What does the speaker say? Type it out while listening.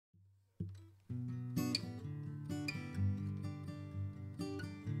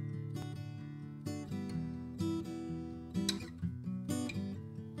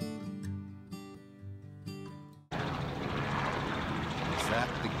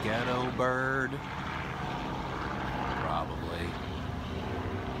ghetto bird? Probably.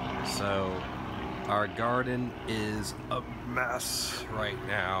 So, our garden is a mess right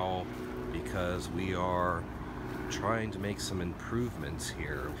now because we are trying to make some improvements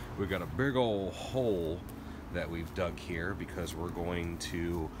here. We've got a big old hole that we've dug here because we're going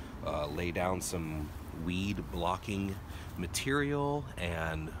to lay down some weed blocking material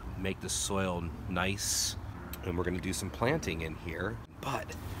and make the soil nice, and we're going to do some planting in here. But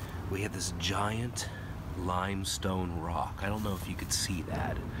we have this giant limestone rock. I don't know if you could see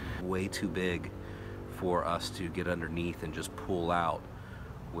that. Way too big for us to get underneath and just pull out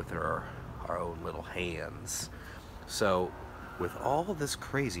with our own little hands. So with all this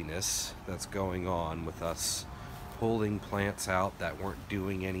craziness that's going on with us pulling plants out that weren't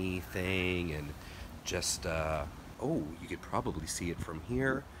doing anything, and just oh, you could probably see it from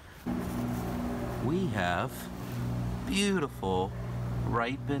here, we have beautiful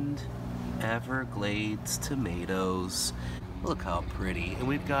ripened Everglades tomatoes. Look how pretty. And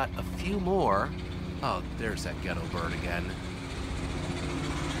we've got a few more. Oh, there's that ghetto bird again.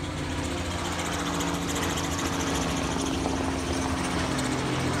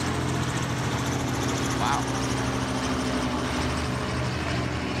 Wow.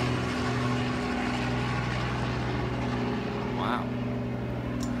 Wow.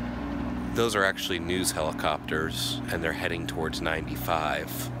 Those are actually news helicopters, and they're heading towards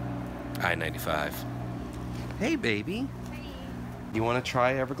 95. I-95. Hey, baby. Hey. You want to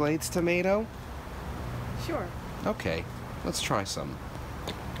try Everglades tomato? Sure. Okay, let's try some.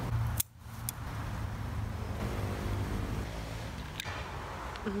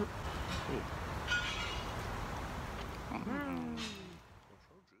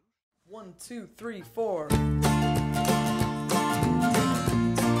 One, two, three, four.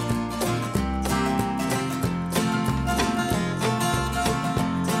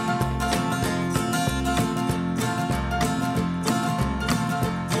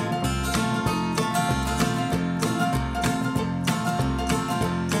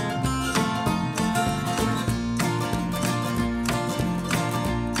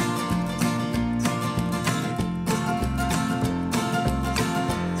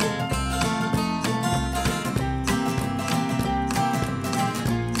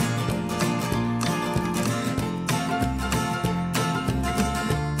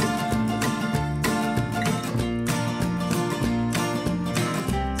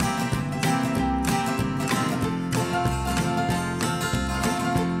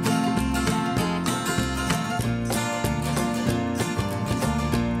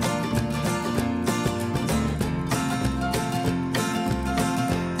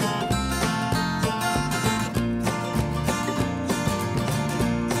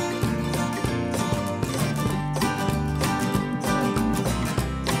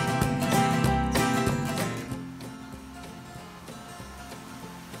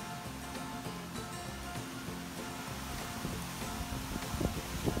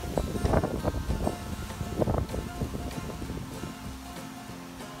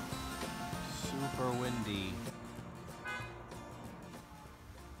 Windy.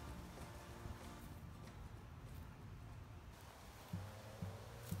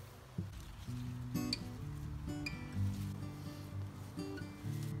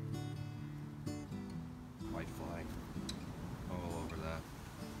 White flag all over that.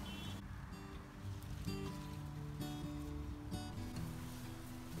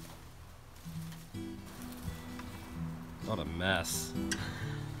 What a mess.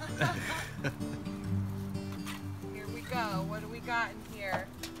 Here we go. What do we got in here?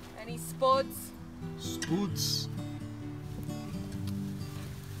 Any spuds? Spuds.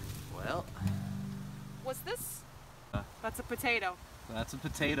 Well. What's this? That's a potato. That's a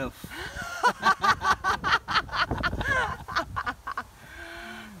potato.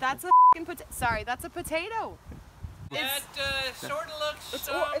 That's a f***ing potato. Sorry, that's a potato. That sort of looks It's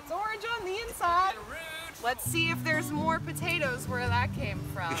orange on the inside. rude. Let's see if there's more potatoes where that came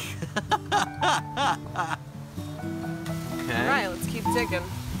from. Okay. All right, let's keep digging.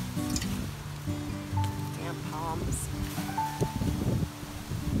 Damn palms.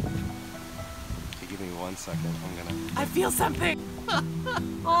 Okay, give me 1 second. I'm gonna. I feel something.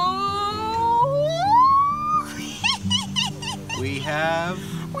 Oh! We have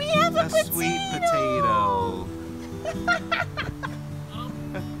a sweet potato.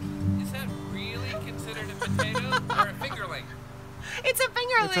 Is that really considered a potato or a fingerling? It's a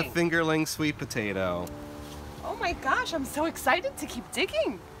fingerling. It's a fingerling sweet potato. Oh my gosh, I'm so excited to keep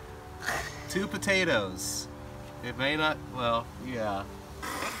digging. 2 potatoes. It may not, well, yeah.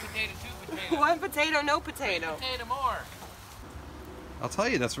 1 potato, 2 potatoes. One potato, no potato. Potato more. I'll tell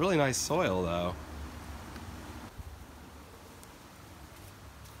you, that's really nice soil, though.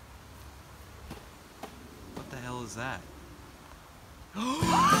 What the hell is that? Holy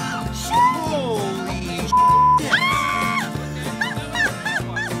shit!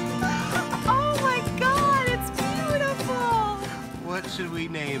 Oh my god, it's beautiful! What should we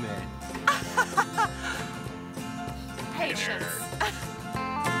name it? Patience.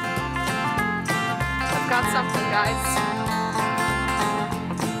 I've got something, guys.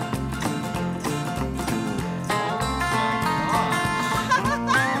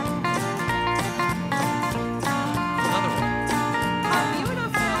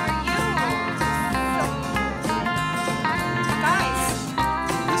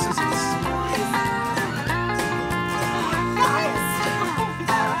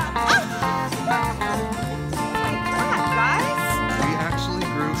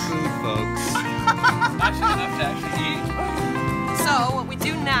 So what we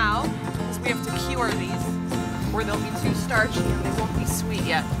do now is we have to cure these, or they'll be too starchy and they won't be sweet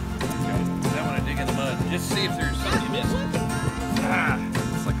yet. I want to dig in the mud just see if there's something you missed.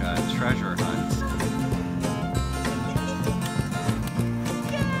 It's like a treasure hunt.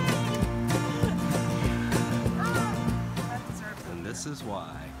 And this is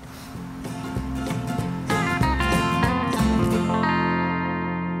why.